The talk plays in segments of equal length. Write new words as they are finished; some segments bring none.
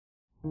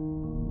Good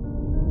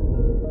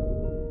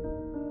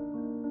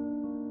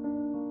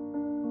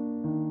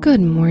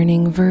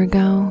morning,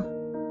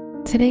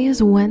 Virgo. Today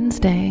is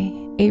Wednesday,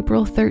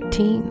 April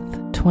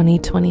 13th,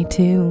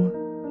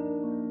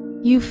 2022.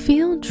 You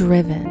feel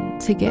driven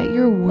to get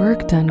your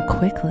work done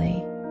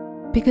quickly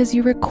because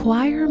you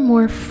require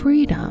more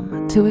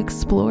freedom to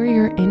explore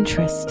your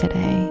interests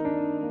today.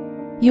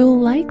 You'll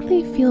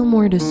likely feel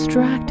more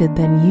distracted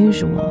than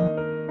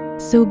usual,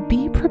 so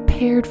be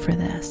prepared for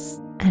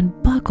this and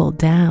buckle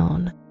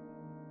down.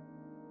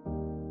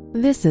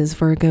 This is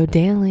Virgo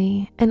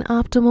Daily, an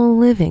optimal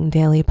living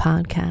daily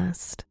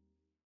podcast.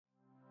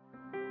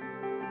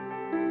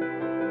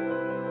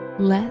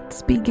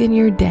 Let's begin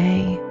your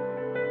day.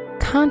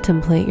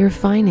 Contemplate your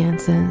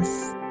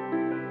finances.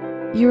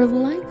 You're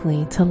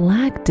likely to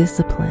lack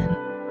discipline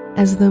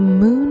as the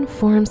moon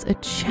forms a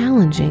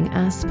challenging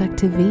aspect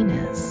to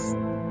Venus.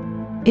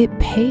 It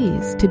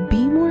pays to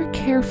be more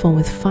careful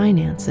with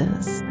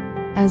finances,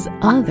 as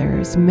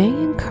others may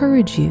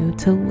encourage you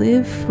to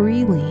live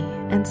freely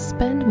and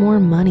spend more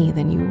money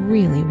than you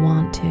really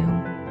want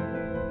to.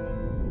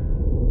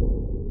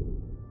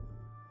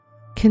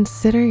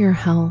 Consider your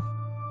health.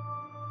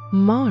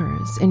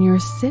 Mars in your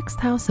 6th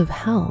house of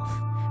health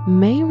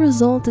may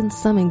result in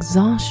some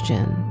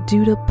exhaustion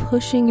due to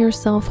pushing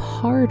yourself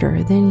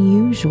harder than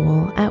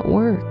usual at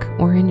work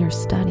or in your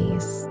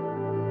studies.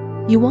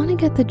 You want to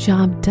get the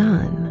job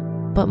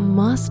done, but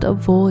must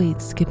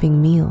avoid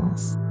skipping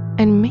meals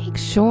and make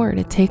sure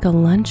to take a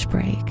lunch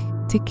break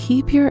to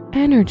keep your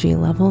energy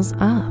levels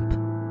up.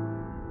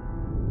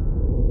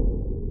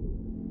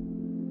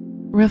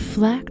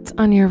 Reflect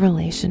on your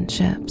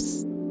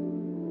relationships.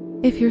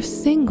 If you're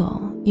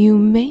single, you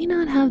may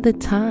not have the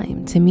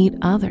time to meet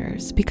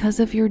others because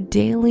of your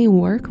daily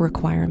work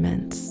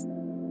requirements.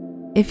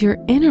 If you're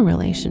in a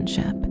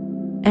relationship,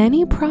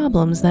 any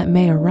problems that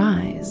may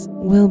arise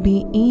will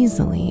be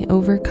easily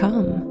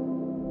overcome.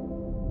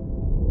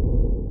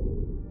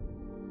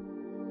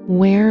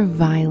 Wear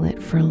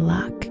violet for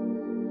luck.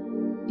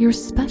 Your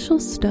special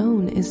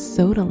stone is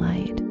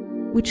sodalite,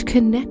 which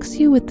connects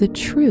you with the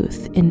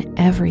truth in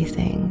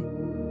everything.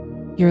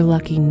 Your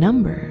lucky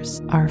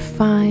numbers are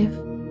 5,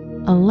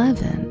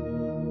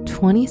 11,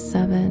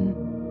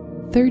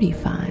 27,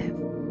 35,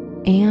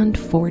 and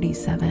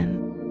 47.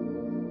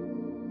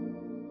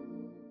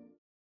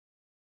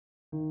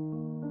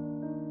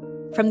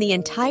 From the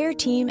entire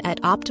team at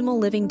Optimal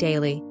Living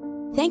Daily,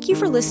 thank you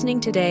for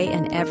listening today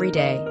and every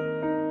day.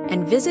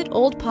 And visit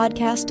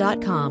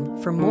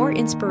oldpodcast.com for more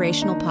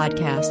inspirational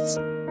podcasts.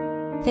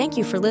 Thank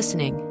you for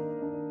listening.